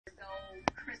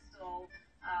crystal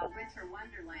winter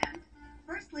wonderland.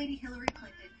 First Lady Hillary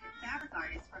Clinton had fabric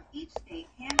artists from each state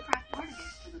handcraft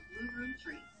ornaments for the Blue Room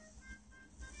tree.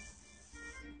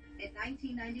 In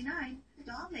 1999,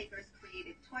 doll makers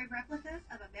created toy replicas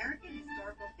of American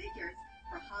historical figures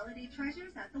for holiday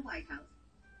treasures at the White House.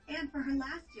 And for her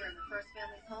last year in the first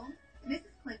family's home,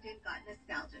 Mrs. Clinton got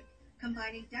nostalgic,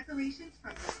 combining decorations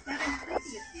from the 7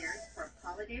 previous years for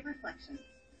holiday reflections.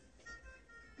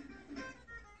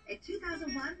 In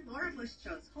 2001, Laura Bush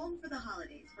chose Home for the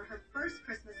Holidays for her first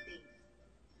Christmas theme.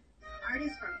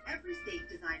 Artists from every state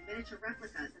designed miniature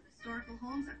replicas of historical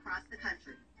homes across the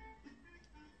country.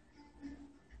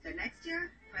 The next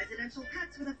year, presidential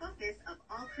pets with a focus of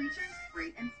all creatures,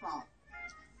 great and small.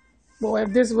 Boy,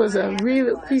 if this was a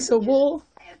real piece of wool,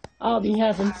 I'll be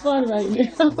having fun right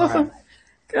now.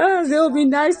 Because it would be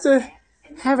nice to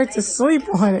have it to sleep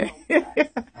on it.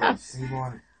 Sleep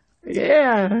on it.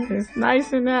 Yeah, it's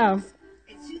nice enough.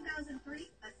 In 2003,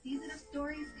 a season of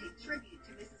stories paid tribute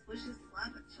to Mrs. Bush's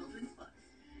love of children's books.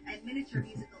 And miniature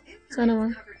musical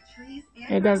instruments covered trees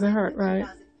and it doesn't hurt, right?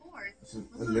 It's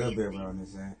a little bit around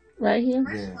this end. Right here?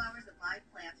 Yeah.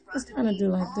 Let's kind of do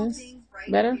like this.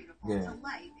 Better? Yeah.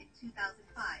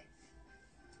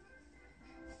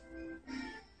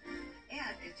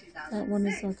 That one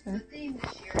is okay. The theme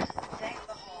this year is Deck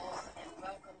the Halls and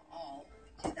Welcome All.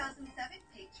 2007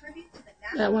 paid tribute to the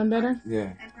national That one better?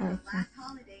 Yeah. and for the last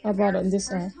holiday How about on this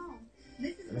first side? home,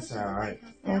 Mrs. That's Bush's all right. White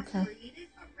House staff Okay. created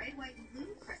a red, white, and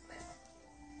blue Christmas.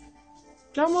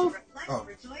 Don't move. Reflect, Oh.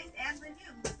 Rejoice, and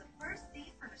Renew was the first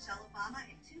theme for Michelle Obama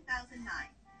in 2009.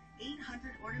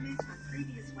 800 ornaments from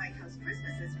previous White House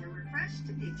Christmases were refreshed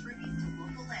to pay tribute to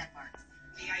local landmarks.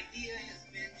 The idea has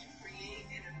been to create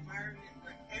an environment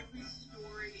where every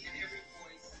story and every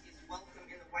voice is welcome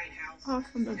in the White House. How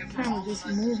come the and for camera all just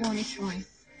of us move to on its own?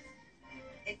 rejoice.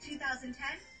 In 2010,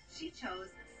 she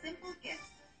chose Simple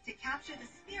Gifts to capture the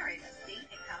spirit of state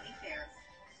and county fairs.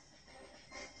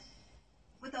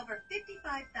 With over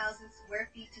 55,000 square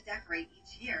feet to decorate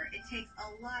each year, it takes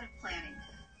a lot of planning,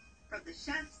 from the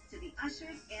chefs to the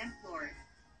ushers and florists.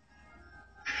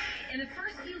 In the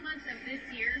first few months of this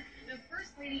year, the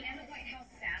First Lady and the White House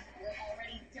staff were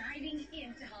already diving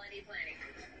into holiday planning,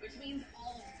 which means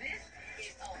all of this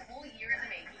is a whole year in the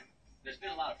making. There's been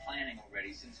a lot of planning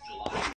already since July.